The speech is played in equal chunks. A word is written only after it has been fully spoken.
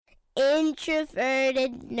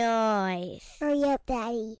introverted noise. Hurry up,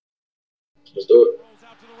 Daddy. Let's do it. Rolls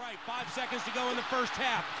out to the right. 5 seconds to go in the first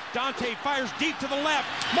half. Dante fires deep to the left.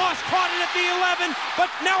 Moss caught it at the 11, but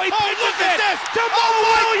now he pitches it to Mo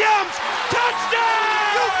Williams. Touchdown!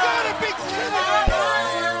 You gotta be kidding me!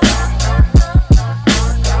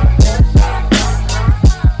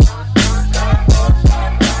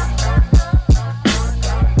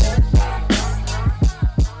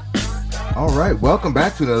 All right, welcome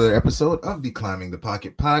back to another episode of the Climbing the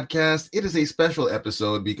Pocket podcast. It is a special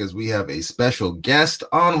episode because we have a special guest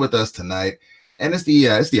on with us tonight, and it's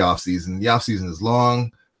the off season. The off season is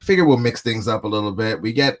long. Figure we'll mix things up a little bit.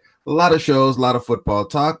 We get a lot of shows, a lot of football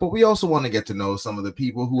talk, but we also want to get to know some of the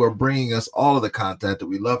people who are bringing us all of the content that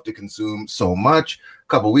we love to consume so much. A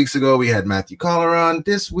couple weeks ago, we had Matthew Collar on.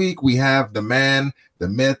 This week, we have the man, the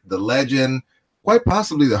myth, the legend, quite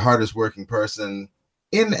possibly the hardest working person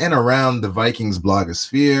in and around the Vikings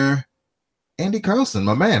blogosphere, Andy Carlson,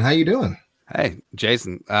 my man. How you doing? Hey,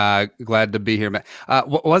 Jason. Glad to be here, man.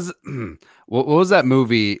 What was that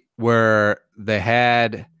movie where they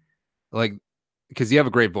had, like, because you have a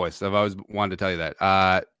great voice. I've always wanted to tell you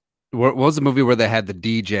that. What was the movie where they had the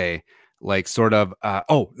DJ, like, sort of?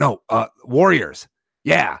 Warriors.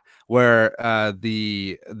 Yeah, where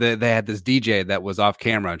they had this DJ that was off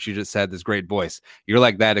camera, and she just had this great voice. You're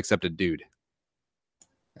like that, except a dude.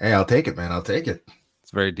 Hey, I'll take it, man. I'll take it.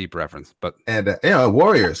 It's a very deep reference, but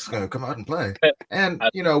Warriors gonna come out and play. And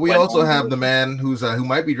we also have the man who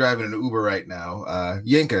might be driving an Uber right now.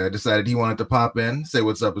 Yinka decided he wanted to pop in, say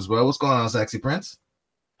what's up as well. What's going on, Sexy Prince?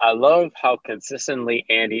 I love how consistently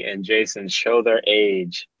Andy and Jason show their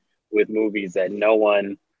age with movies that no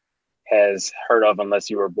one has heard of unless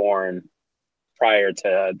you were born prior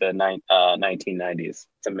to the 1990s.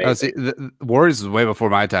 It's amazing. Oh, see, the Warriors was way before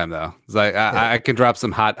my time, though. It's like I can drop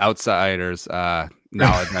some hot outsiders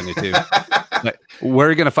knowledge on you too. Like, where are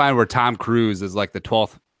you gonna find where Tom Cruise is like the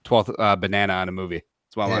 12th banana on a movie?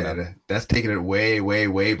 That's what I want. That's taking it way, way,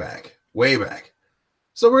 way back, way back.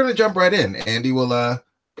 So we're gonna jump right in. Andy will. I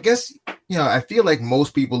guess I feel like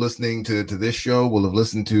most people listening to this show will have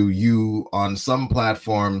listened to you on some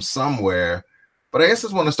platform somewhere. But I guess I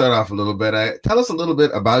just want to start off a little bit. Tell us a little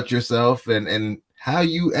bit about yourself and how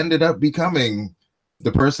you ended up becoming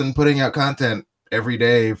the person putting out content every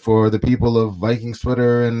day for the people of Vikings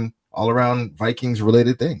Twitter and all around Vikings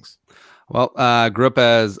related things. Well, I grew up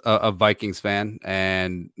as a Vikings fan,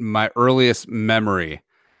 and my earliest memory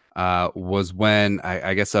was when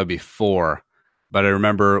I guess I would be 4, but I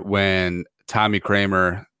remember when Tommy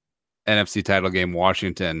Kramer, NFC title game,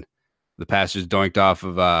 Washington, the pass just doinked off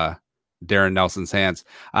of Darren Nelson's hands.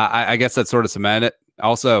 I guess that sort of cemented it.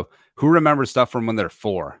 Also, who remembers stuff from when they're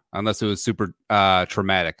 4, unless it was super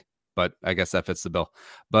traumatic, but I guess that fits the bill.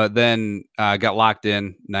 But then got locked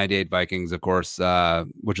in 98 Vikings, of course,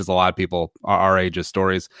 which is a lot of people our age's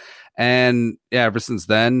stories. And yeah, ever since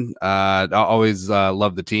then, I always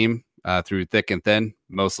loved the team through thick and thin,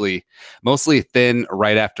 mostly thin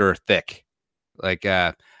right after thick. Like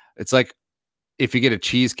it's like if you get a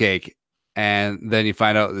cheesecake and then you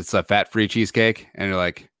find out it's a fat-free cheesecake, and you're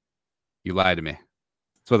like, you lied to me.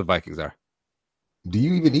 That's what the Vikings are. Do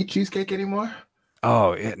you even eat cheesecake anymore?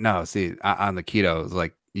 Oh, yeah, no. See, on the keto, it's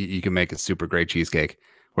like you can make a super great cheesecake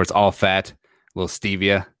where it's all fat, a little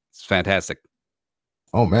stevia. It's fantastic.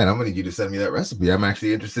 Oh, man, I'm going to need you to send me that recipe. I'm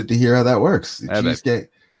actually interested to hear how that works. Cheesecake.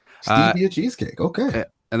 Stevia cheesecake. Okay.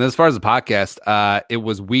 And as far as the podcast, it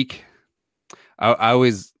was week. I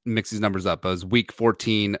always mix these numbers up. It was week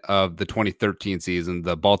 14 of the 2013 season,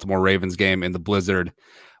 the Baltimore Ravens game in the blizzard,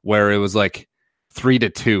 where it was like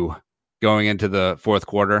 3-2 going into the fourth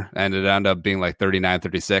quarter, and it ended up being like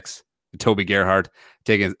 39-36. Toby Gerhart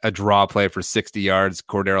taking a draw play for 60 yards.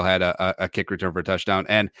 Cordero had a kick return for a touchdown,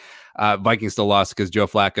 and Vikings still lost because Joe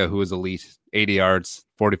Flacco, who was elite, 80 yards,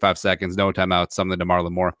 45 seconds, no timeout, something to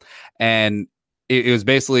Marlon Moore. And it was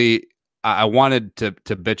basically, I wanted to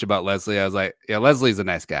bitch about Leslie. I was like, yeah, Leslie's a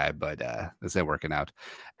nice guy, but this ain't working out.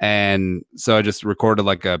 And so I just recorded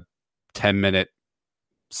like a 10-minute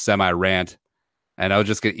semi-rant, and I was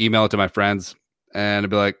just going to email it to my friends, and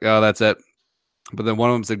I'd be like, oh, that's it. But then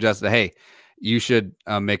one of them suggested, hey, you should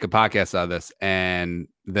make a podcast out of this. And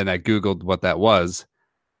then I Googled what that was,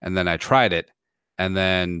 and then I tried it, and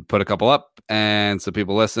then put a couple up, and some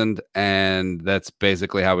people listened, and that's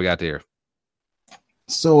basically how we got to here.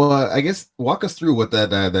 So I guess walk us through what that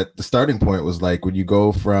the starting point was like when you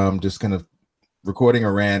go from just kind of recording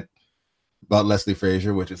a rant about Leslie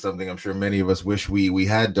Frazier, which is something I'm sure many of us wish we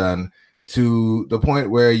had done, to the point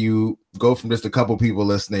where you go from just a couple people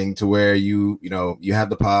listening to where you have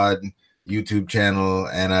the pod, YouTube channel,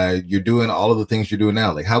 and you're doing all of the things you're doing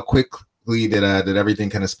now. Like, how quickly did everything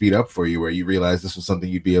kind of speed up for you, where you realized this was something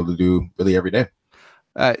you'd be able to do really every day?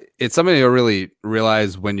 It's something you'll really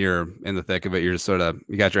realize when you're in the thick of it. You're just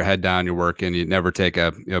you got your head down, you're working, you never take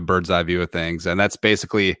a bird's eye view of things. And that's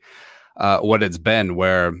basically what it's been,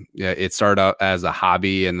 where it started out as a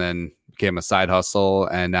hobby and then became a side hustle.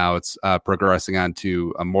 And now it's progressing on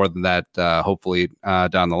to more than that, hopefully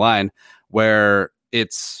down the line, where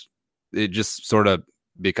it just sort of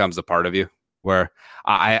becomes a part of you, where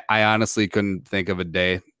I honestly couldn't think of a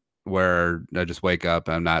day where I just wake up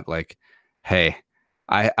and I'm not like, hey,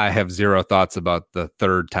 I have zero thoughts about the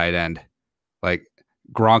third tight end. Like,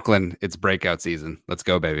 Gronklin, it's breakout season. Let's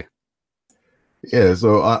go, baby. Yeah.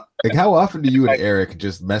 So, like, how often do you and Eric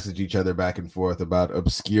just message each other back and forth about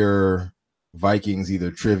obscure Vikings,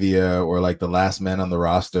 either trivia or like the last man on the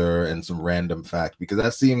roster and some random fact? Because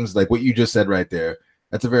that seems like what you just said right there.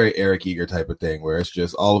 That's a very Eric Eager type of thing, where it's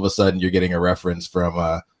just all of a sudden you're getting a reference from,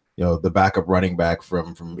 the backup running back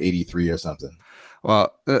from 83 or something.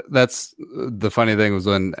 Well, that's the funny thing was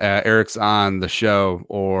when Eric's on the show,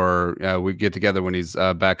 or we get together when he's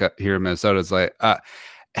back up here in Minnesota. It's like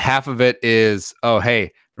half of it is, oh,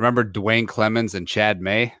 hey, remember Dwayne Clemens and Chad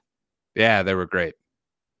May? Yeah, they were great.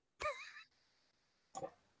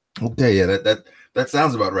 Okay, yeah, that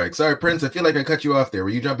sounds about right. Sorry, Prince, I feel like I cut you off there.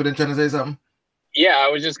 Were you jumping in trying to say something? Yeah, I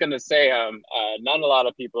was just gonna say, not a lot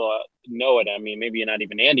of people know it. I mean, maybe not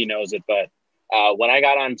even Andy knows it, but when I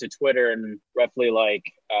got onto Twitter and roughly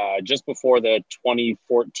just before the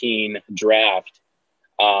 2014 draft,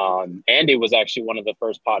 Andy was actually one of the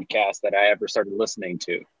first podcasts that I ever started listening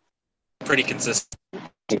to. Pretty consistent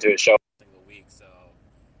to his show single week, so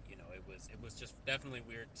it was just definitely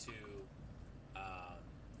weird to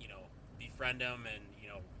befriend him and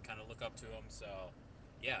kind of look up to him. So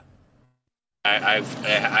yeah,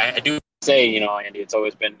 I do say, Andy,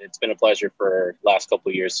 it's been a pleasure for the last couple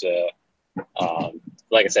of years to.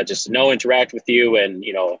 Like I said, just to interact with you and,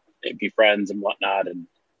 be friends and whatnot. And,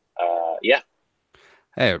 yeah.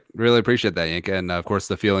 Hey, really appreciate that, Yinka. And of course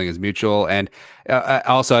the feeling is mutual. And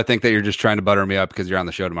also, I think that you're just trying to butter me up because you're on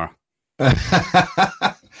the show tomorrow.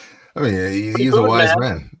 I mean, he's a wise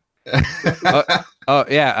man.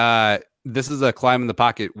 Yeah. This is a climb in the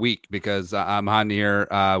pocket week because I'm on here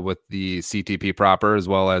with the CTP proper, as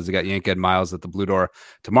well as we got Yinka and Miles at the Blue Door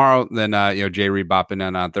tomorrow. Then, Jay Reed bopping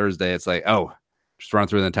in on Thursday. It's like, just run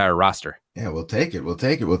through the entire roster. Yeah, we'll take it.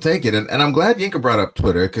 And I'm glad Yinka brought up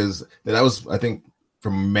Twitter, because that was, I think,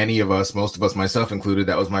 for many of us, most of us, myself included,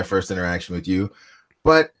 that was my first interaction with you.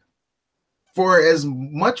 But for as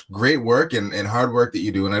much great work and hard work that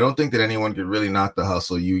you do, and I don't think that anyone could really knock the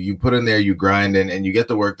hustle. You put in there, you grind, and you get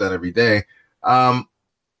the work done every day.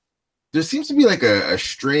 There seems to be like a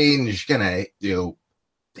strange kind of,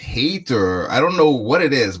 hate, or I don't know what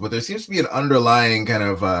it is, but there seems to be an underlying kind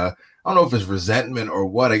of, I don't know if it's resentment or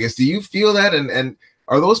what. I guess, do you feel that? And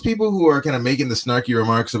are those people who are kind of making the snarky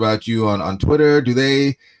remarks about you on Twitter, do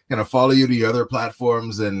they kind of follow you to your other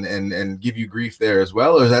platforms and give you grief there as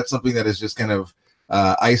well? Or is that something that is just kind of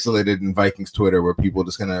isolated in Vikings Twitter, where people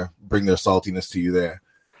just kind of bring their saltiness to you there?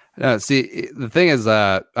 See, the thing is,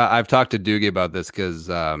 I've talked to Doogie about this because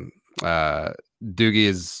Doogie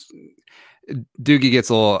gets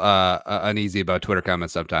a little uneasy about Twitter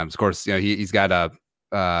comments sometimes. Of course, he's got a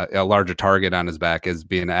larger target on his back as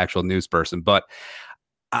being an actual news person. But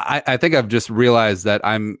I think I've just realized that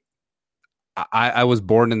I was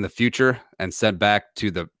born in the future and sent back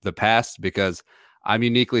to the past, because I'm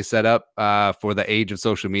uniquely set up for the age of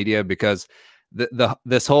social media, because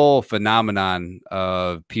this whole phenomenon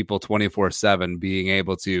of people 24/7 being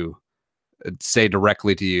able to say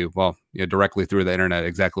directly to you, directly through the internet,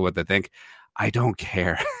 exactly what they think. I don't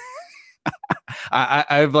care. I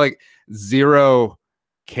have like zero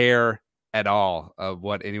care at all of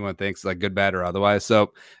what anyone thinks, like good, bad, or otherwise.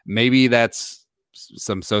 So maybe that's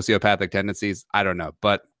some sociopathic tendencies. I don't know.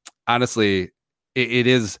 But honestly, it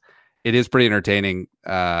is pretty entertaining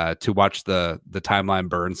to watch the timeline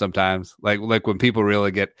burn sometimes. Like when people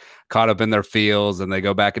really get caught up in their feels and they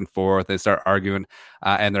go back and forth, they start arguing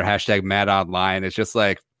and they're hashtag mad online. It's just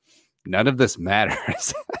like, none of this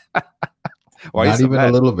matters. Not even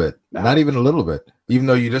a little bit. No. Not even a little bit. Even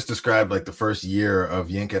though you just described like the first year of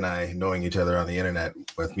Yinka and I knowing each other on the internet,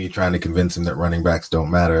 with me trying to convince him that running backs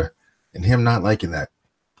don't matter, and him not liking that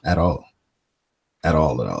at all.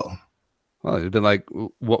 Well, it'd been like,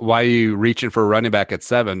 why are you reaching for a running back at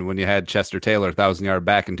 7 when you had Chester Taylor 1,000-yard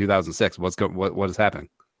back in 2006? What is happening?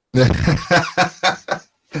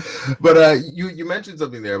 But you mentioned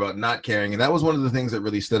something there about not caring, and that was one of the things that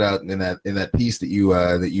really stood out in that piece that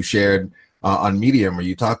you shared on Medium, where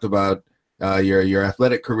you talked about your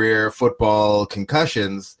athletic career, football,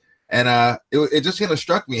 concussions, and it just kind of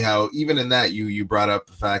struck me how even in that you brought up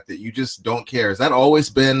the fact that you just don't care. Has that always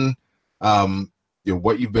been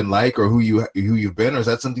what you've been like, or who you've been, or is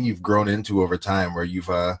that something you've grown into over time, where you've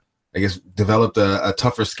I guess developed a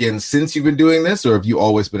tougher skin since you've been doing this, or have you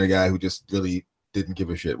always been a guy who just really didn't give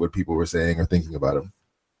a shit what people were saying or thinking about him?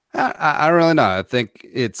 I don't really know. I think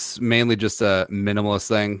it's mainly just a minimalist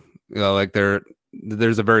thing. Like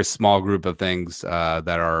there's a very small group of things that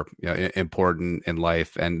are important in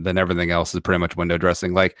life, and then everything else is pretty much window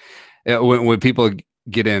dressing. Like when people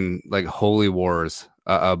get in like holy wars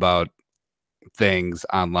about things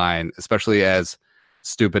online, especially as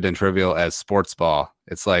stupid and trivial as sports ball,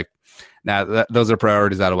 it's like, now those are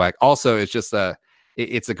priorities out of whack. Also, it's just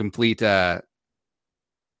it's a complete a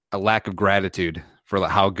lack of gratitude for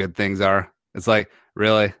like how good things are. It's like,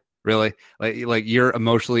 really like you're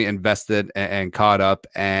emotionally invested and caught up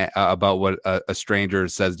about what a stranger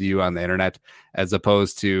says to you on the internet, as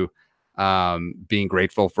opposed to being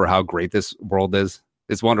grateful for how great this world is.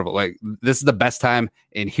 It's wonderful. Like, this is the best time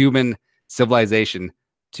in human civilization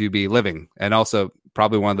to be living, and also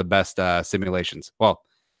probably one of the best simulations. Well,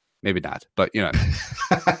 maybe not, but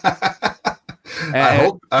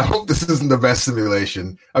I hope this isn't the best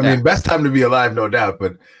simulation. I mean, best time to be alive, no doubt.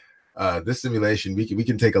 But this simulation, we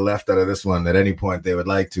can take a left out of this one at any point they would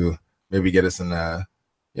like to. Maybe get us in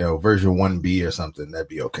version 1B or something. That'd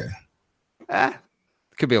be okay. It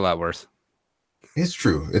could be a lot worse. It's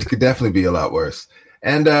true. It could definitely be a lot worse.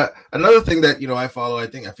 And another thing that I follow, I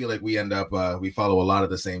feel like we end up we follow a lot of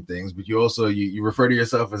the same things. But you also you refer to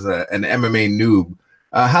yourself as an MMA noob.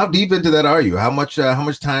 How deep into that are you? How much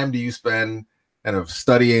time do you spend kind of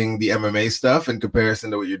studying the MMA stuff in comparison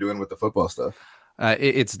to what you're doing with the football stuff?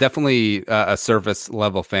 It's definitely a surface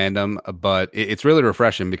level fandom, but it's really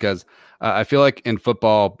refreshing because I feel like in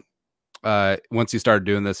football, once you start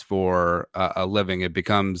doing this for a living, it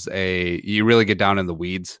becomes you really get down in the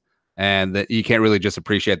weeds, and that you can't really just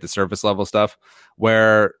appreciate the surface level stuff.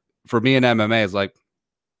 Where for me in MMA is like,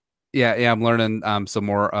 yeah, I'm learning some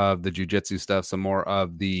more of the jiu-jitsu stuff, some more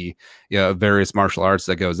of the various martial arts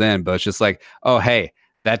that goes in, but it's just like, oh, hey,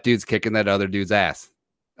 that dude's kicking that other dude's ass.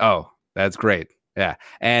 Oh, that's great. Yeah.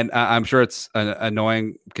 And I'm sure it's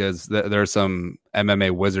annoying because there are some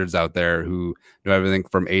MMA wizards out there who know everything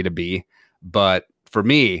from A to B. But for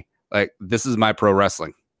me, like, this is my pro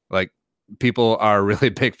wrestling. Like, people are really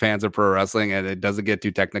big fans of pro wrestling, and it doesn't get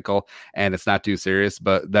too technical and it's not too serious.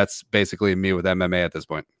 But that's basically me with MMA at this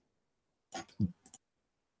point.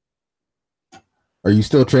 Are you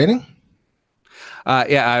still training?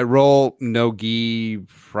 Yeah, I roll no-gi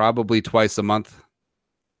probably twice a month.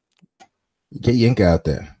 Get Yinka out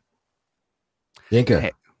there. Yinka,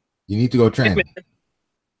 hey. You need to go train.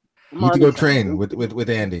 You need to go train with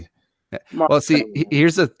Andy. Well, see,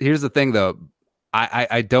 here's the thing though.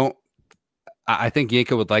 I think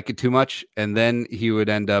Yinka would like it too much, and then he would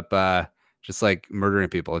end up just like murdering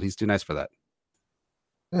people, and he's too nice for that.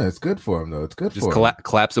 Yeah, it's good for him though. It's good just for him.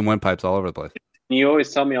 Collapsing windpipes all over the place. You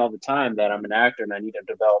always tell me all the time that I'm an actor and I need to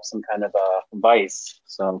develop some kind of vice.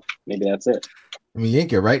 So maybe that's it. I mean,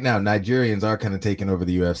 Yinka, right now, Nigerians are kind of taking over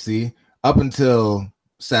the UFC. Up until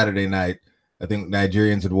Saturday night, I think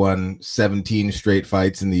Nigerians had won 17 straight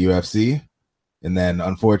fights in the UFC. And then,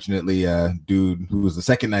 unfortunately, a dude who was the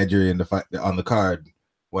second Nigerian to fight on the card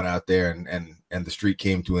went out there and the streak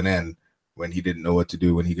came to an end when he didn't know what to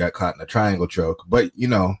do when he got caught in a triangle choke. But,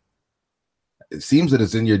 it seems that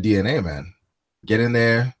it's in your DNA, man. Get in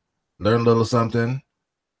there, learn a little something.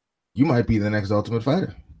 You might be the next Ultimate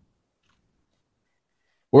Fighter.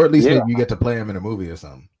 Or at least maybe you get to play him in a movie or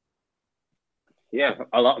something. Yeah,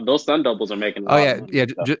 those stunt doubles are making.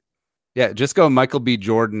 Just go Michael B.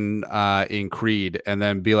 Jordan in Creed, and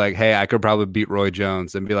then be like, "Hey, I could probably beat Roy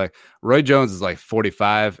Jones," and be like, "Roy Jones is like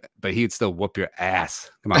 45, but he'd still whoop your ass."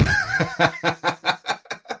 Come on.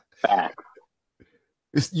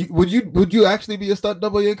 Would you actually be a stunt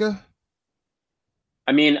double, Yinka?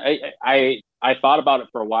 I mean, I thought about it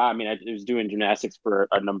for a while. I mean, I was doing gymnastics for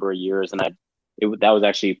a number of years, and that was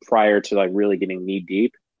actually prior to like really getting knee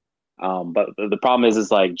deep. But the problem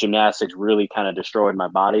is like gymnastics really kind of destroyed my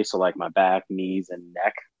body. So like my back, knees, and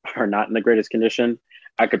neck are not in the greatest condition.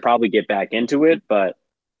 I could probably get back into it, but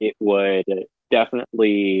it would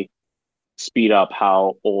definitely speed up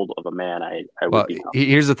how old of a man I would become.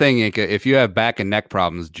 Here's the thing, Yinka. If you have back and neck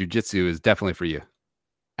problems, jiu-jitsu is definitely for you.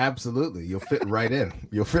 Absolutely. You'll fit right in.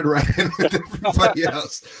 You'll fit right in with everybody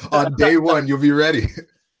else. On day one, you'll be ready.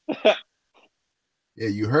 Yeah,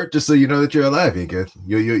 you hurt just so you know that you're alive, Yinka.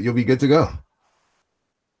 You'll be good to go.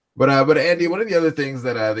 But Andy, one of the other things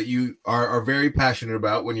that you are very passionate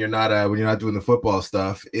about when you're not doing the football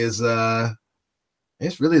stuff is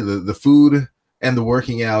it's really the food and the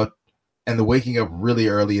working out and the waking up really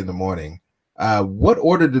early in the morning. What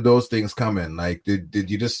order did those things come in? Like, did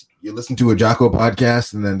you listen to a Jocko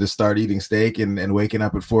podcast and then just start eating steak and waking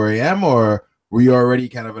up at 4 a.m. or were you already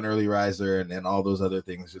kind of an early riser and all those other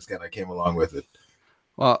things just kind of came along with it?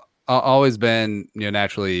 Well, I've always been,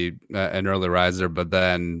 naturally an early riser, but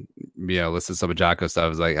then, listen to some of Jocko stuff. I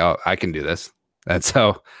was like, oh, I can do this. And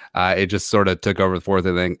so it just sort of took over the fourth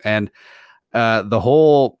thing. And the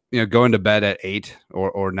whole, going to bed at 8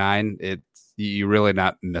 or 9, you're really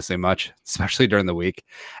not missing much, especially during the week.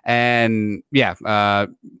 And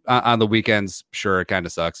on the weekends, sure, it kind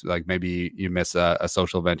of sucks. Like maybe you miss a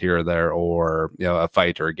social event here or there, or a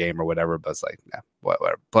fight or a game or whatever. But it's like,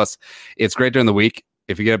 whatever. Plus, it's great during the week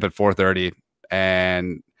if you get up at 4:30.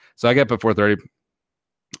 And so I get up at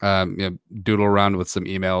 4:30, doodle around with some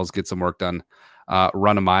emails, get some work done,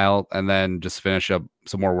 run a mile, and then just finish up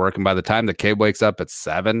some more work. And by the time the kid wakes up at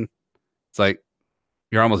 7, it's like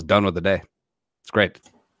you're almost done with the day. It's great.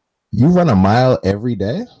 You run a mile every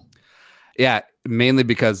day? Yeah, mainly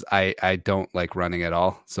because I don't like running at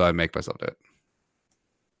all, so I make myself do it.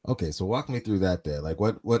 Okay, so walk me through that there. Like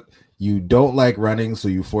what you don't like running, so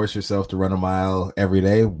you force yourself to run a mile every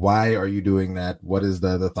day. Why are you doing that? What is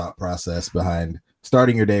the thought process behind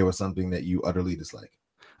starting your day with something that you utterly dislike?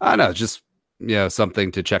 I know, just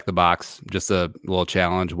something to check the box, just a little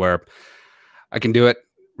challenge where I can do it.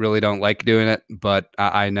 Really don't like doing it, but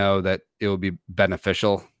I know that it will be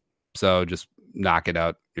beneficial. So just knock it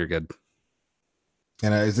out. You're good.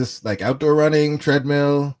 And is this like outdoor running,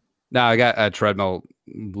 treadmill? No, I got a treadmill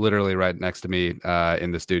literally right next to me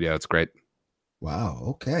in the studio. It's great. Wow.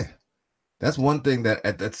 Okay. That's one thing that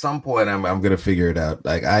at some point I'm going to figure it out.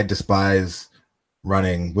 Like I despise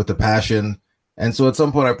running with a passion. And so at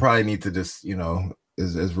some point I probably need to just,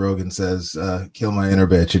 as Rogan says, kill my inner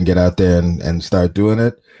bitch and get out there and start doing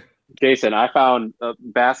it. Jason, I found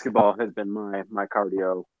basketball has been my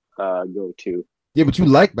cardio go-to. Yeah, but you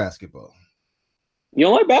like basketball. You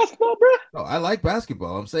don't like basketball, bro? No, I like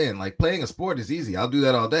basketball. I'm saying like playing a sport is easy. I'll do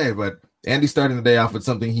that all day. But Andy's starting the day off with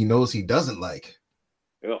something he knows he doesn't like.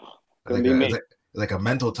 Ugh, couldn't be me. Like a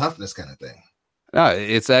mental toughness kind of thing. No,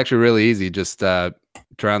 it's actually really easy. Just try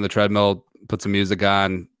on the treadmill, put some music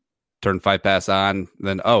on, turn 5 pass on,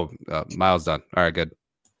 then mile's done. All right, good.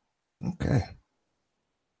 Okay.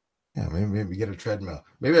 Yeah, maybe get a treadmill.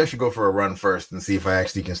 Maybe I should go for a run first and see if I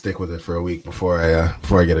actually can stick with it for a week before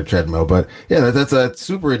I get a treadmill. But yeah, that's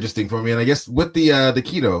super interesting for me. And I guess with the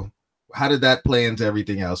keto, how did that play into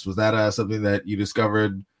everything else? Was that something that you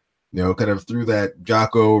discovered, kind of through that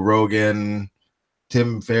Jocko, Rogan,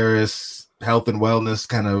 Tim Ferriss health and wellness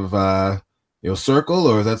kind of circle,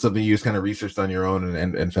 or is that something you just kind of researched on your own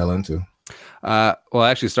and fell into? Well,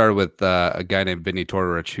 I actually started with a guy named Vinny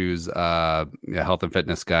Tortorich, who's a health and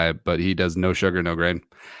fitness guy, but he does no sugar, no grain,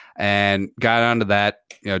 and got onto that.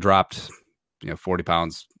 Dropped 40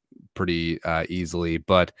 pounds pretty easily,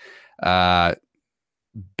 but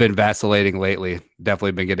been vacillating lately.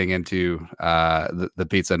 Definitely been getting into the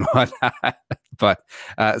pizza and whatnot, but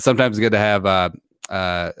sometimes it's good to have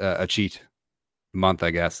a cheat month,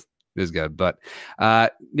 I guess. Is good, but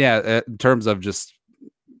in terms of just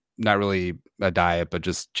not really a diet, but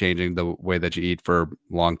just changing the way that you eat for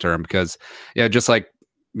long term, because just like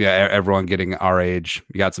everyone getting our age,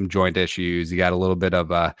 you got some joint issues, you got a little bit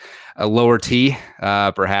of a lower T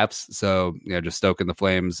perhaps, so just stoking the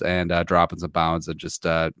flames and dropping some pounds and just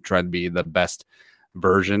trying to be the best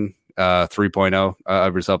version 3.0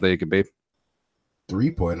 of yourself that you can be.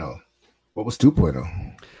 3.0. What was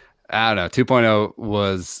 2.0? I don't know. 2.0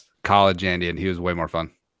 was college Andy, and he was way more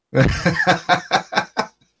fun.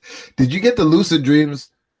 Did you get the lucid dreams?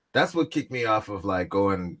 That's what kicked me off of like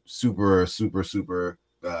going super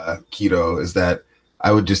keto, is that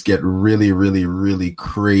I would just get really, really, really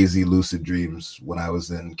crazy lucid dreams when I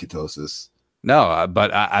was in ketosis. No,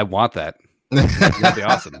 but I want that. That'd be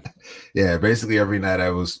awesome. Yeah, basically every night I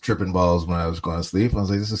was tripping balls when I was going to sleep. I was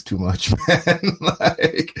like, this is too much, man.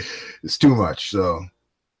 Like, it's too much. So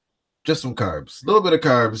just some carbs, a little bit of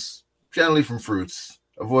carbs, generally from fruits.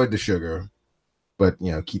 Avoid the sugar. But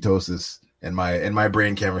ketosis and my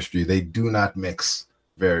brain chemistry, they do not mix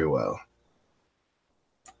very well.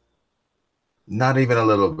 Not even a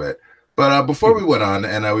little bit. But before we went on,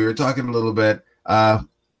 and we were talking a little bit,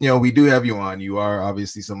 we do have you on. You are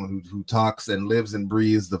obviously someone who talks and lives and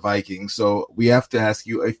breathes the Vikings. So we have to ask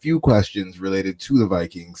you a few questions related to the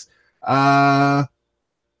Vikings. What are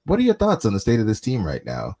your thoughts on the state of this team right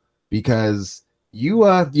now? Because you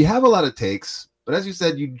have a lot of takes, But as you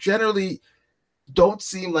said, you generally don't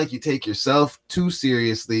seem like you take yourself too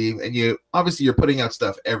seriously, and you're putting out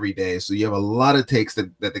stuff every day, so you have a lot of takes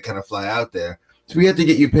that they kind of fly out there. So we have to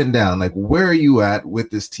get you pinned down. Like, where are you at with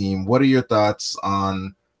this team? What are your thoughts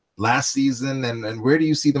on last season, and where do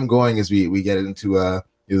you see them going as we get into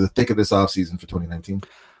the thick of this offseason for 2019?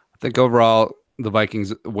 I think overall the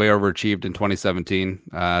Vikings way overachieved in 2017.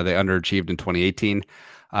 They underachieved in 2018.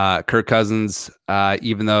 Kirk Cousins,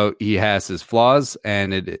 even though he has his flaws,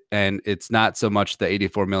 and it's not so much the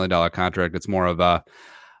 $84 million contract, it's more of a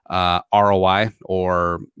ROI,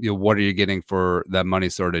 or what are you getting for that money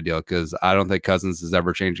sort of deal? Because I don't think Cousins is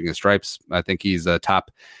ever changing his stripes. I think he's a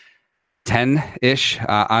top 10-ish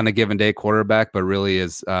on a given day quarterback, but really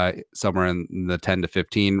is somewhere in the 10 to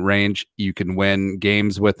 15 range. You can win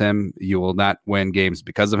games with him. You will not win games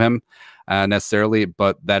because of him necessarily,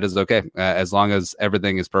 but that is okay. As long as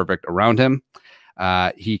everything is perfect around him,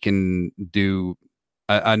 he can do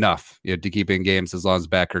enough to keep in games as long as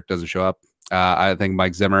Kirk doesn't show up. I think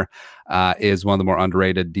Mike Zimmer is one of the more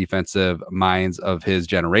underrated defensive minds of his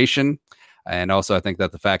generation. And also I think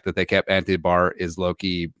that the fact that they kept Anthony Barr is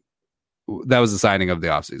low-key, that was the signing of the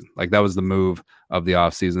offseason. Like, that was the move of the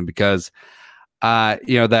offseason, because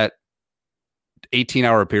that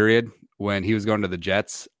 18-hour period when he was going to the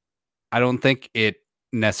Jets, I don't think it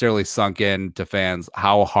necessarily sunk in to fans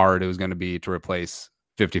how hard it was going to be to replace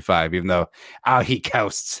 55, even though he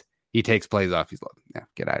coasts, he takes plays off, he's low. Yeah,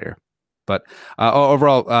 get out of here. But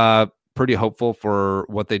overall, pretty hopeful for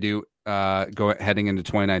what they do heading into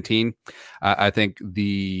 2019. I think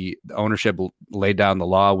the ownership laid down the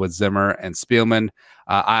law with Zimmer and Spielman.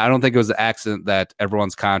 I don't think it was an accident that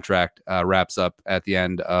everyone's contract wraps up at the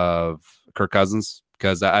end of Kirk Cousins,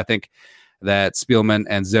 because I think that Spielman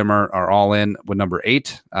and Zimmer are all in with number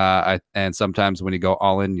 8. And sometimes when you go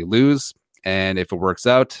all in, you lose. And if it works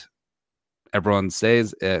out, everyone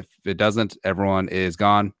stays. If it doesn't, everyone is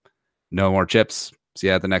gone. No more chips. See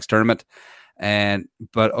you at the next tournament.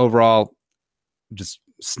 But overall, just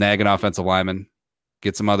snag an offensive lineman,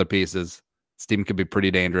 get some other pieces. This team could be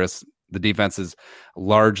pretty dangerous. The defense is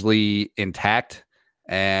largely intact,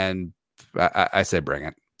 and I say bring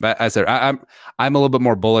it. I said I'm a little bit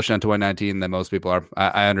more bullish on 2019 than most people are.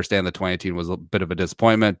 I understand that 2018 was a bit of a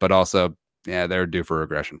disappointment, but also, they're due for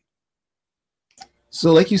regression.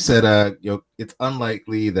 So, like you said, it's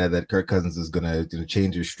unlikely that Kirk Cousins is gonna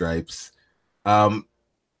change his stripes, and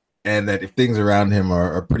that if things around him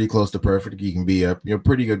are pretty close to perfect, he can be a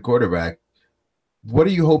pretty good quarterback. What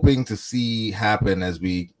are you hoping to see happen as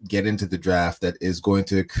we get into the draft that is going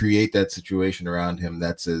to create that situation around him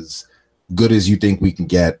that's as good as you think we can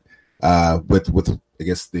get with I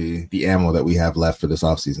guess the ammo that we have left for this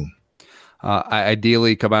offseason? I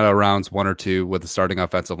ideally come out of rounds 1 or 2 with a starting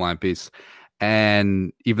offensive line piece.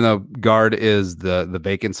 And even though guard is the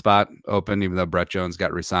vacant spot open, even though Brett Jones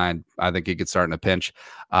got re-signed, I think he could start in a pinch.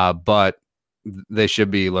 But they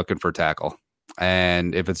should be looking for tackle.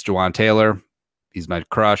 And if it's Jawan Taylor, he's my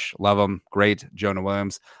crush. Love him. Great. Jonah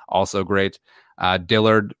Williams, also great.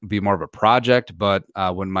 Dillard be more of a project, but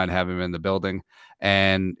wouldn't mind having him in the building.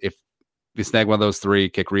 And if you snag one of those 3,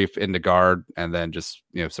 kick Reef into guard, and then just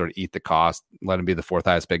sort of eat the cost, let him be the 4th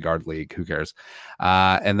highest paid guard league. Who cares?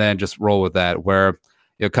 And then just roll with that. Where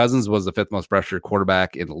Cousins was the 5th most pressured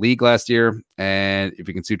quarterback in the league last year, and if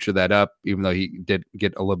you can suture that up, even though he did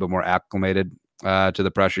get a little bit more acclimated to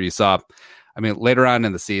the pressure, you saw. I mean, later on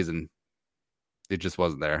in the season, it just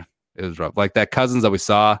wasn't there. It was rough. Like that Cousins that we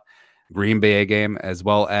saw Green Bay game, as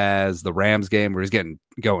well as the Rams game, where he's going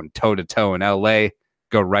toe to toe in LA.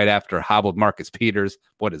 Go right after hobbled Marcus Peters.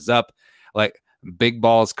 What is up? Like big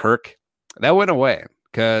balls Kirk. That went away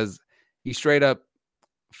because he straight up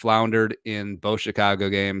floundered in both Chicago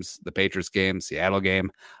games, the Patriots game, Seattle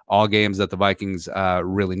game, all games that the Vikings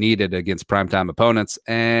really needed against primetime opponents.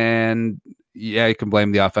 And yeah, you can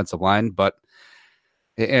blame the offensive line, but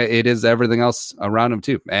it is everything else around him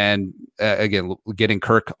too. And again, getting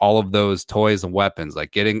Kirk all of those toys and weapons,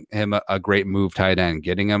 like getting him a great move tight end,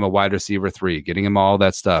 getting him a wide receiver 3, getting him all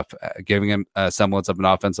that stuff, giving him a semblance of an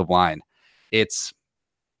offensive line. It's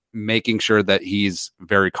making sure that he's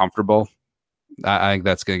very comfortable. I think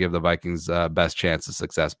that's going to give the Vikings best chance of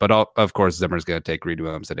success. But of course, Zimmer's going to take Reed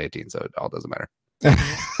Williams at 18, so it all doesn't matter.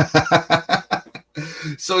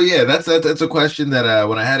 So yeah, that's a question that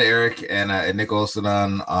when I had Eric and Nick Olson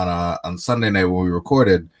on Sunday night when we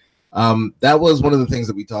recorded, that was one of the things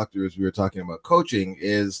that we talked through as we were talking about coaching.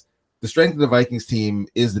 Is the strength of the Vikings team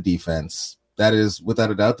is the defense. That is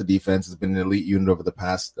without a doubt, the defense has been an elite unit over the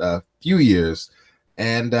past few years,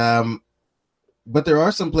 and but there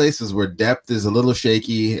are some places where depth is a little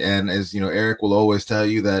shaky. And as Eric will always tell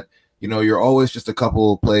you that you're always just a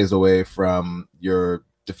couple plays away from your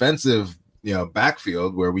defensive,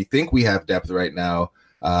 backfield where we think we have depth right now.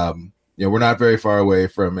 We're not very far away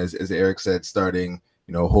from, as Eric said, starting,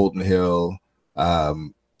 Holden Hill,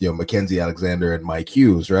 Mackenzie Alexander and Mike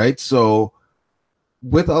Hughes, right? So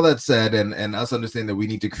with all that said, and us understanding that we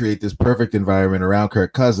need to create this perfect environment around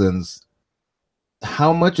Kirk Cousins,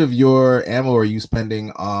 how much of your ammo are you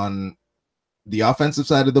spending on the offensive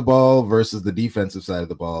side of the ball versus the defensive side of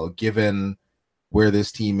the ball, given where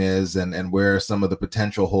this team is and where some of the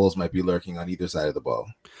potential holes might be lurking on either side of the ball?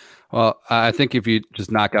 Well, I think if you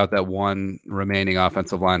just knock out that one remaining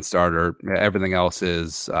offensive line starter, everything else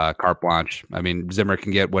is carte blanche. I mean, Zimmer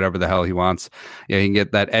can get whatever the hell he wants. Yeah, he can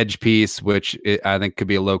get that edge piece, which I think could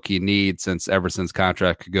be a low-key need since Everson's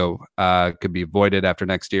contract could be voided after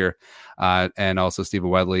next year. And also Stephen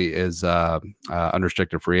Wedley is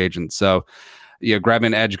unrestricted free agent. So, grabbing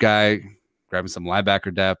an edge guy, grabbing some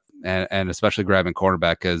linebacker depth, and especially grabbing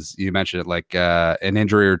cornerback, because you mentioned it, like an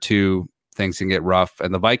injury or two, things can get rough.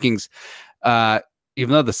 And the Vikings, even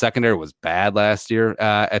though the secondary was bad last year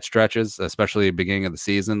at stretches, especially at the beginning of the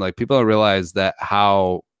season, like people don't realize that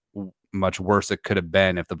how much worse it could have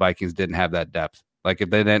been if the Vikings didn't have that depth. Like if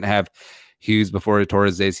they didn't have Hughes before he tore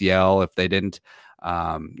his ACL, if they didn't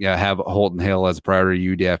have Holton Hill as a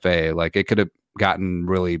priority UDFA, like it could have gotten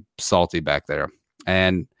really salty back there.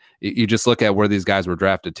 And you just look at where these guys were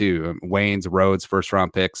drafted too. Wayne's, Rhodes, first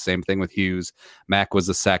round picks. Same thing with Hughes. Mack was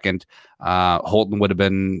the second. Holton would have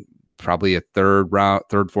been probably a third,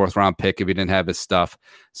 fourth round pick if he didn't have his stuff.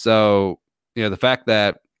 So, the fact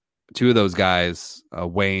that two of those guys,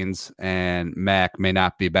 Wayne's and Mack, may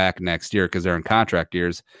not be back next year because they're in contract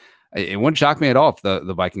years, it wouldn't shock me at all if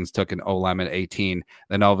the Vikings took an O-lineman at 18.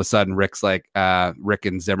 Then all of a sudden Rick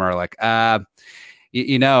and Zimmer are like, that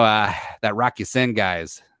Rock Ya-Sin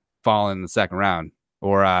guy's falling in the second round,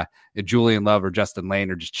 or Julian Love or Justin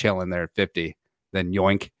Lane are just chilling there at 50, then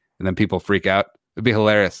yoink, and then people freak out. It'd be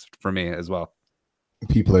hilarious for me as well.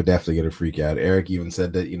 People are definitely going to freak out. Eric even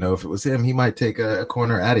said that, if it was him, he might take a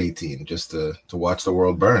corner at 18 just to watch the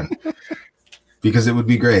world burn because it would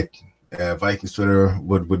be great. Vikings Twitter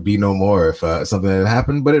would be no more if something had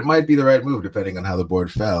happened, but it might be the right move depending on how the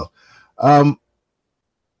board fell. Kirk,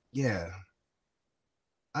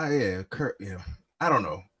 I don't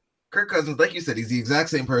know. Kirk Cousins, like you said, he's the exact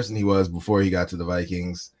same person he was before he got to the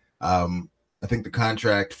Vikings. I think the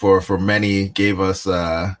contract for many gave us,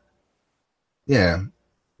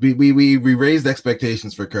 we raised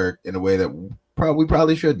expectations for Kirk in a way that we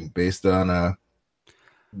probably shouldn't, based on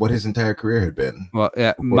what his entire career had been. Well,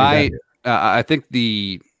 yeah, I think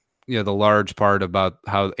the large part about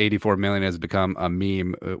how 84 million has become a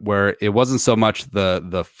meme, where it wasn't so much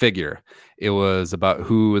the figure, it was about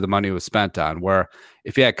who the money was spent on. Where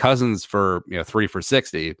if you had Cousins for 3 for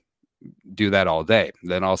 60, do that all day.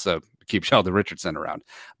 Then also keep Sheldon Richardson around.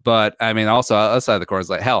 But I mean, also outside the corner,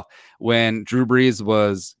 like hell, when Drew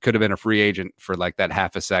Brees could have been a free agent for like that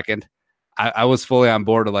half a second, I was fully on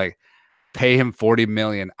board to like pay him 40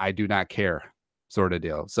 million. I do not care sort of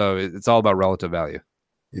deal. So it's all about relative value.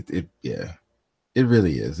 It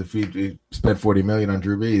really is. If we spent 40 million on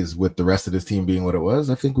Drew Brees with the rest of this team being what it was,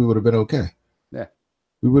 I think we would have been okay. Yeah,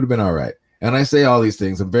 we would have been all right. And I say all these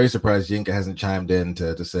things. I'm very surprised Jinka hasn't chimed in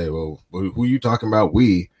to say, well, who are you talking about?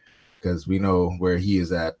 Because we know where he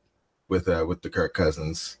is at with the Kirk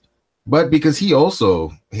Cousins. But because he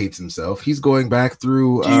also hates himself, he's going back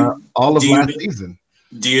through all of last season.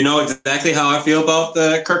 Do you know exactly how I feel about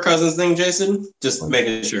the Kirk Cousins thing, Jason? Just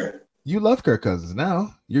making sure. You love Kirk Cousins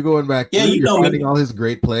now. You're going back. Yeah, you're finding all his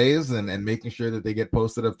great plays and making sure that they get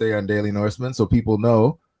posted up there on Daily Norseman so people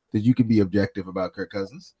know that you can be objective about Kirk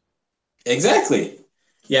Cousins. Exactly.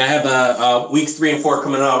 Yeah, I have weeks 3 and 4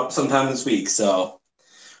 coming out sometime this week, so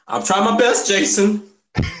I'm trying my best, Jason.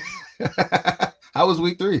 How was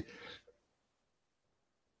week 3?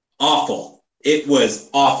 Awful. It was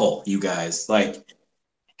awful, you guys.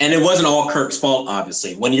 And it wasn't all Kirk's fault,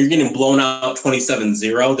 obviously. When you're getting blown out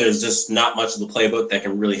 27-0, there's just not much of the playbook that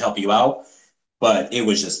can really help you out. But it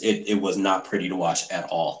was just, it was not pretty to watch at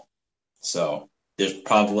all. So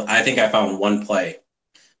I think I found one play.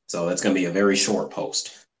 So it's going to be a very short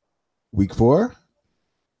post. Week 4?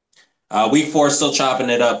 Week 4, still chopping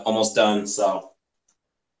it up, almost done. So.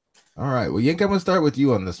 All right. Well, Yank, I'm going to start with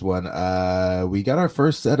you on this one. We got our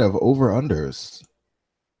first set of over-unders.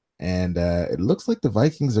 And it looks like the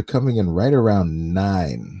Vikings are coming in right around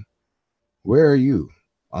 9. Where are you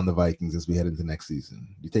on the Vikings as we head into next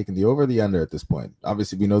season? You taking the over or the under at this point?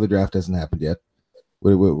 Obviously, we know the draft hasn't happened yet.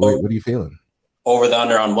 What are you feeling? Over the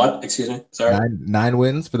under on what? Excuse me? Sorry. 9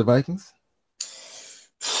 wins for the Vikings?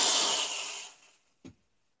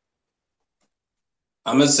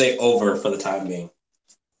 I'm gonna say over for the time being.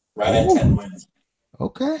 Right at 10 wins.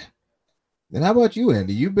 Okay. And how about you,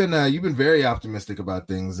 Andy? You've been very optimistic about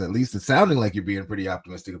things. At least it's sounding like you're being pretty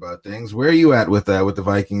optimistic about things. Where are you at with the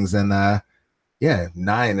Vikings? And 9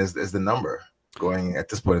 is the number going at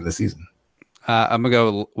this point in the season. I'm gonna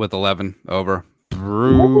go with 11 over.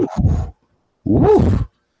 Ooh. Ooh.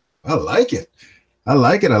 I like it.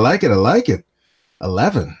 11.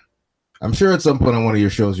 I'm sure at some point on one of your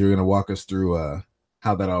shows you're gonna walk us through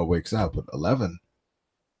how that all works out. But 11.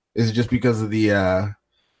 Is it just because of the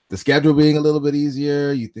schedule being a little bit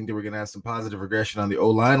easier? You think that we're going to have some positive regression on the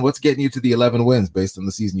O-line? What's getting you to the 11 wins based on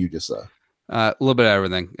the season you just saw? A little bit of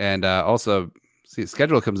everything. And also, see,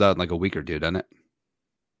 schedule comes out in like a week or two, doesn't it?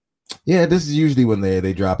 Yeah, this is usually when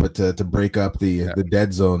they drop it to break up the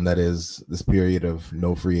dead zone that is this period of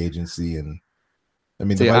no free agency. And I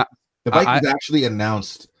mean, the Vikings actually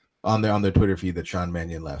announced on their Twitter feed that Sean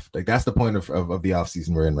Mannion left. Like, that's the point of the offseason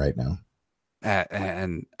we're in right now.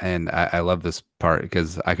 And I love this part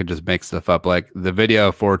because I could just make stuff up. Like the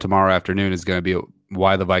video for tomorrow afternoon is going to be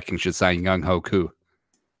why the Vikings should sign Young Ho Koo.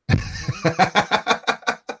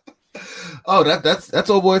 Oh, that's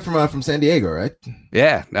old boy from San Diego, right?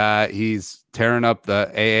 Yeah, he's tearing up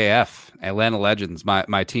the AAF, Atlanta Legends,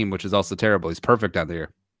 my team, which is also terrible. He's perfect out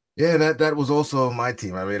there. Yeah, that was also my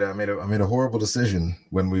team. I made a horrible decision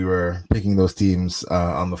when we were picking those teams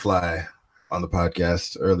on the fly on the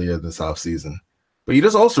podcast earlier this offseason. But you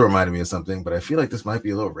just also reminded me of something, but I feel like this might be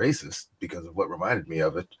a little racist because of what reminded me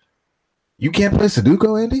of it. You can't play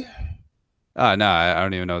Sudoku, Andy? No, I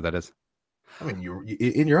don't even know what that is. I mean, you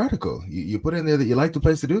in your article, you put in there that you like to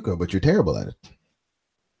play Sudoku, but you're terrible at it.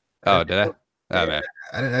 Oh, did I? Oh, man.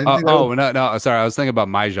 I didn't No, sorry. I was thinking about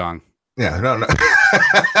Mahjong. Yeah, no.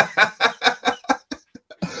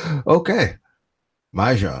 Okay.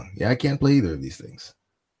 Mahjong. Yeah, I can't play either of these things.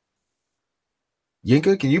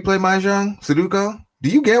 Yinka, can you play Mahjong? Sudoku? Do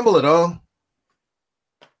you gamble at all?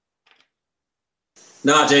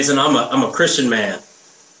 Nah, Jason, I'm a Christian man.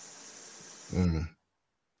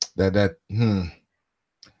 That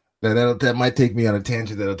might take me on a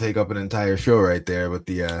tangent that'll take up an entire show right there with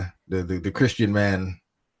the Christian man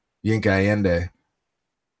Yinka Allende.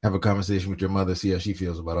 Have a conversation with your mother, see how she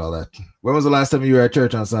feels about all that. When was the last time you were at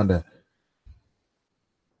church on Sunday?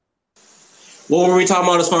 What were we talking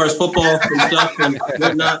about as far as football and stuff and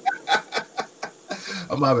whatnot?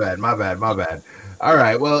 Oh, my bad. All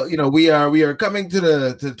right. Well, we are coming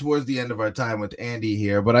towards the end of our time with Andy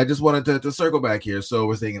here, but I just wanted to circle back here. So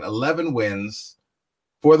we're saying 11 wins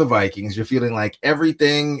for the Vikings. You're feeling like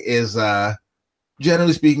everything is,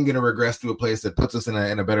 generally speaking, going to regress to a place that puts us in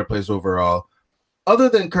a better place overall. Other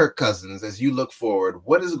than Kirk Cousins, as you look forward,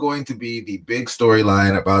 what is going to be the big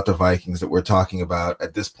storyline about the Vikings that we're talking about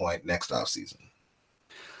at this point next offseason?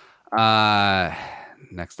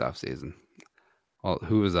 Next offseason. Well,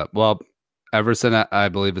 who is up? Well, Everson, I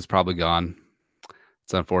believe, is probably gone.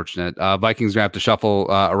 It's unfortunate. Vikings are going to have to shuffle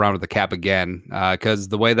around with the cap again because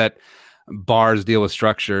the way that Barr's deal was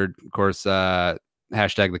structured, of course,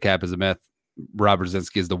 hashtag the cap is a myth. Rob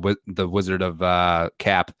Brzezinski is the wizard of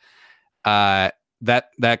cap.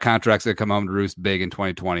 That contract's going to come home to roost big in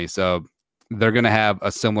 2020. So they're going to have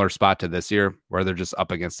a similar spot to this year where they're just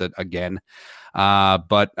up against it again.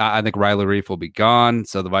 But I think Riley Reif will be gone.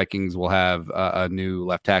 So the Vikings will have a new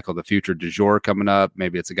left tackle, the future du jour coming up.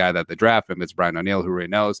 Maybe it's a guy that they draft. Maybe it's Brian O'Neill, who really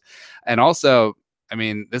knows. And also, I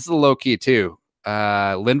mean, this is a low key too.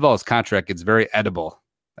 Linval's contract gets very edible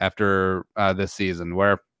after this season,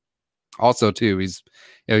 where also too, he's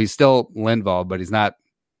still Linval, but he's not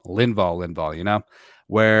Linval,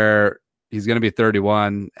 where he's going to be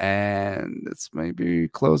 31 and it's maybe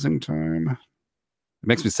closing time. It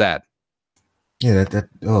makes me sad. Yeah,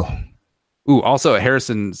 Ooh, also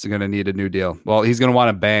Harrison's going to need a new deal. Well, he's going to want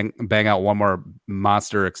to bang out one more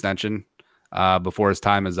monster extension before his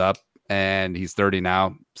time is up, and he's 30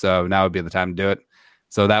 now, so now would be the time to do it.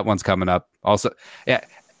 So that one's coming up. Also, yeah,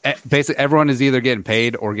 basically everyone is either getting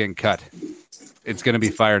paid or getting cut. It's going to be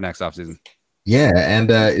fire next offseason. Yeah, and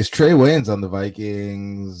is Trey Waynes on the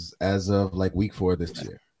Vikings as of like week 4 this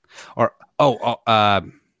year? Or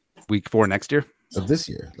week 4 next year? Of this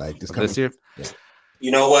year, like this year. Yeah.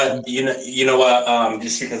 You know what?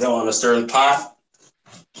 Just because I want to stir the pot,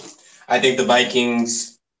 I think the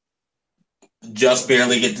Vikings just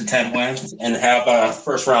barely get to 10 wins and have a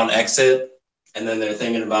first round exit, and then they're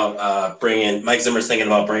thinking about Mike Zimmer's thinking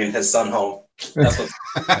about bringing his son home. That's what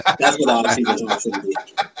I see the should be.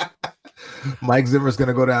 Mike Zimmer's going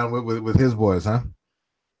to go down with his boys, huh?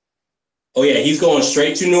 Oh yeah, he's going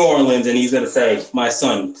straight to New Orleans, and he's going to say, "My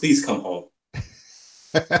son, please come home."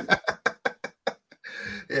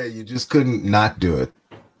 Yeah, you just couldn't not do it.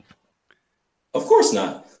 Of course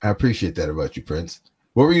not. I appreciate that about you, Prince.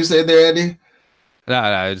 What were you saying there, Andy? No,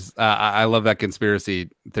 I love that conspiracy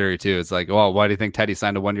theory too. It's like, well, why do you think Teddy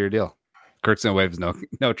signed a 1-year deal? Kirk's gonna waive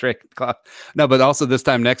no trade clause. No, but also this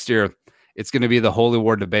time next year, it's going to be the holy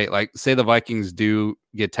war debate. Like, say the Vikings do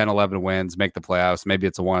get 10, 11 wins, make the playoffs. Maybe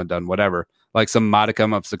it's a one and done, whatever. Like some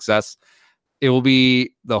modicum of success. It will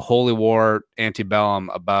be the holy war antebellum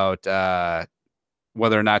about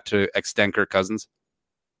whether or not to extend Kirk Cousins.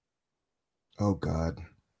 Oh God.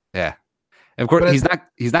 Yeah. Of course, he's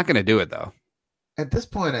not going to do it though. At this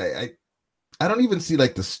point, I don't even see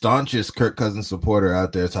like the staunchest Kirk Cousins supporter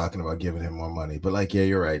out there talking about giving him more money. But like, yeah,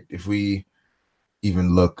 you're right. If we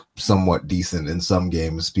even look somewhat decent in some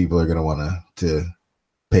games, people are going to want to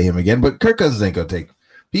pay him again. But Kirk Cousins ain't going to take.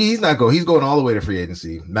 He's going all the way to free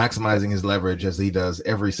agency, maximizing his leverage as he does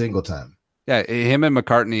every single time. Yeah, him and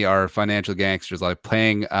McCartney are financial gangsters, like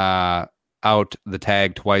playing out the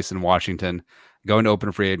tag twice in Washington, going to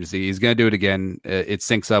open free agency. He's going to do it again. It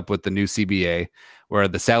syncs up with the new CBA, where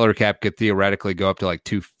the salary cap could theoretically go up to like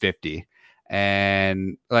 $250.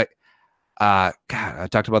 And like, God, I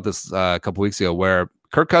talked about this a couple weeks ago, where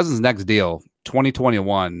Kirk Cousins' next deal,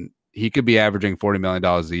 2021, he could be averaging $40 million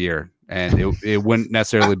a year, and it wouldn't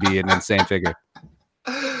necessarily be an insane figure.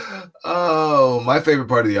 Oh, my favorite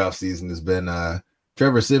part of the offseason has been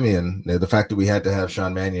Trevor Siemian. The fact that we had to have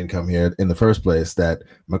Sean Mannion come here in the first place, that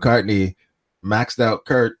McCartney maxed out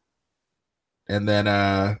Kurt, and then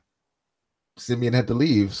Siemian had to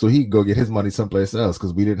leave so he could go get his money someplace else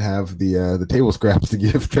because we didn't have the table scraps to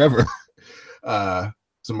give Trevor.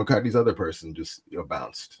 So McCartney's other person just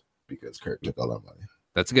bounced because Kurt took all our money.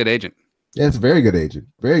 That's a good agent. Yeah, it's a very good agent.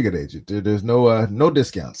 Very good agent. There's no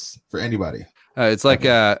discounts for anybody. It's like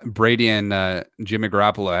Brady and Jimmy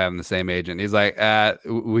Garoppolo having the same agent. He's like,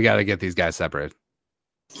 we got to get these guys separated.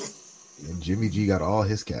 And Jimmy G got all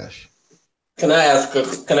his cash. Can I ask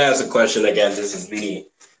a question again? This is me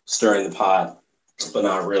stirring the pot, but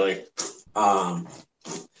not really.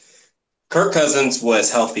 Kirk Cousins was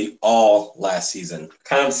healthy all last season,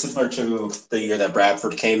 kind of similar to the year that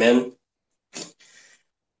Bradford came in.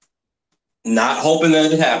 Not hoping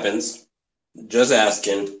that it happens, just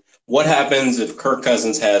asking, what happens if Kirk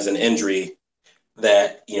Cousins has an injury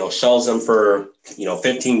that, shells him for,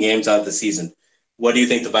 15 games out of the season? What do you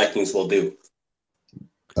think the Vikings will do?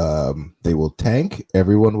 They will tank.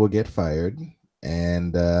 Everyone will get fired.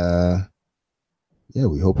 And,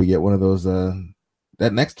 we hope we get one of those.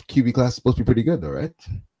 That next QB class is supposed to be pretty good, though, right?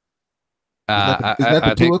 Is that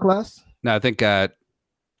the Tua class? No, I think Kyle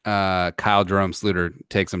Jerome Sluter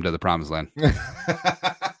takes him to the promised land.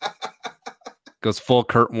 Goes full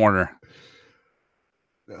Kurt Warner.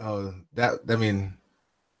 Oh,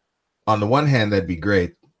 on the one hand, that'd be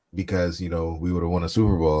great because, we would have won a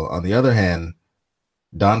Super Bowl. On the other hand,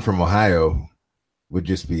 Don from Ohio would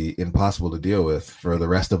just be impossible to deal with for the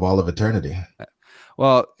rest of all of eternity.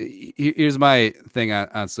 Well, here's my thing on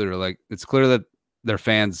Sluter. Like, it's clear that they're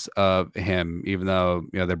fans of him, even though,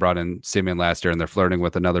 they brought in Siemian last year and they're flirting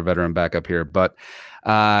with another veteran backup here. But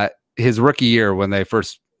his rookie year, when they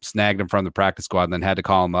first snagged him from the practice squad and then had to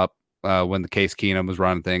call him up when the Case Keenum was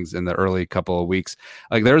running things in the early couple of weeks,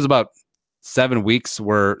 like there was about 7 weeks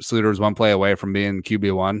where Sluter was one play away from being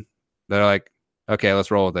QB1. They're like, okay, let's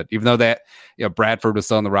roll with it. Even though that, Bradford was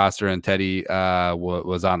still on the roster and Teddy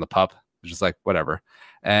was on the pup. It was just like, whatever.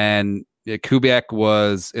 And Kubiak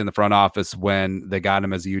was in the front office when they got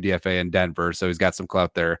him as a UDFA in Denver, so he's got some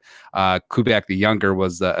clout there. Kubiak the younger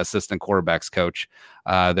was the assistant quarterbacks coach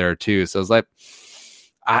there too. So it's like,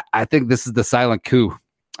 I think this is the silent coup.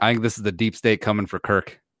 I think this is the deep state coming for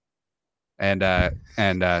Kirk, and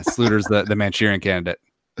Sluter's the Manchurian candidate.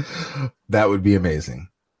 That would be amazing.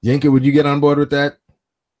 Yanka, would you get on board with that?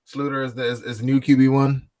 Sluter is the new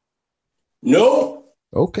QB1? No.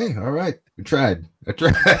 Okay, all right. I tried.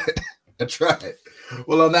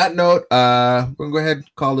 Well, on that note, we're going to go ahead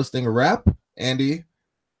and call this thing a wrap. Andy,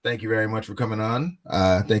 thank you very much for coming on.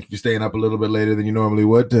 Thank you for staying up a little bit later than you normally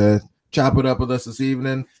would to chop it up with us this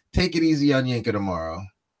evening. Take it easy on Yanka tomorrow.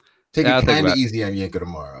 Take it kind of easy on Yanka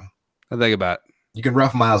tomorrow. I'll think about it. You can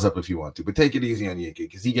rough Miles up if you want to, but take it easy on Yanka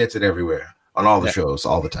because he gets it everywhere on all the shows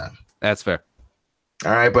all the time. That's fair.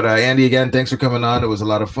 All right, but Andy, again, thanks for coming on. It was a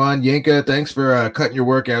lot of fun. Yanka, thanks for cutting your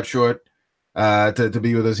workout short to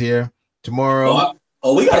be with us here. Tomorrow.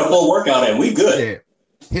 We got a full workout in. We good. Yeah.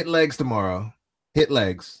 Hit legs tomorrow. Hit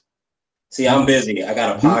legs. See, I'm busy. I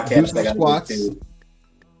got a podcast. Do some squats.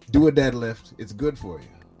 Do a deadlift. It's good for you.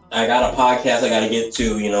 I got a podcast I got to get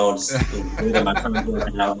to, just get my time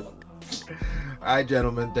working out. All right,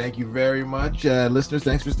 gentlemen. Thank you very much. Listeners,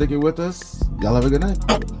 thanks for sticking with us. Y'all have a good night.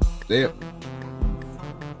 See ya.